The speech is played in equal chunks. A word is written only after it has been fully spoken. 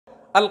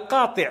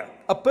Al-Qati',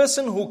 a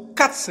person who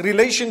cuts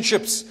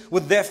relationships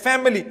with their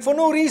family for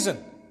no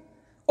reason.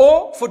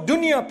 Or for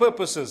dunya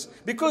purposes,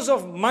 because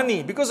of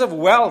money, because of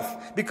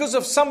wealth, because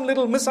of some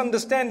little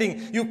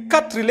misunderstanding, you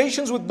cut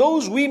relations with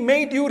those we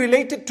made you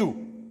related to.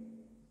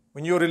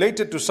 When you're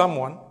related to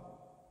someone,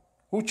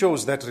 who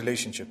chose that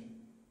relationship?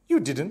 You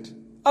didn't.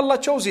 Allah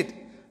chose it.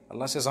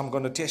 Allah says, I'm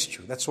going to test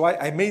you. That's why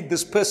I made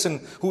this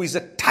person who is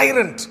a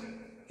tyrant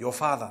your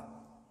father.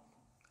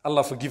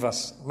 Allah forgive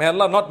us. May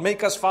Allah not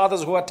make us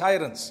fathers who are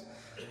tyrants.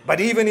 But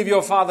even if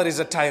your father is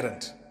a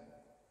tyrant,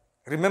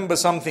 remember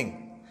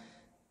something.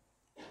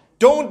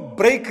 Don't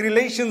break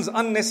relations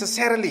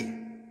unnecessarily.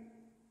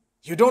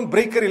 You don't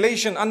break a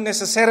relation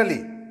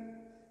unnecessarily.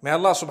 May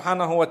Allah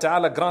subhanahu wa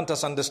ta'ala grant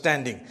us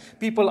understanding.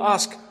 People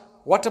ask,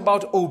 what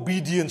about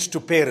obedience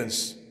to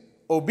parents?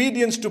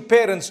 Obedience to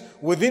parents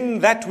within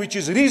that which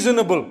is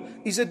reasonable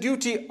is a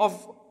duty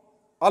of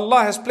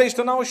Allah has placed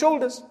on our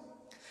shoulders.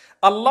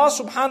 Allah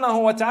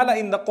subhanahu wa ta'ala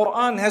in the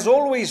Quran has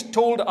always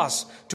told us to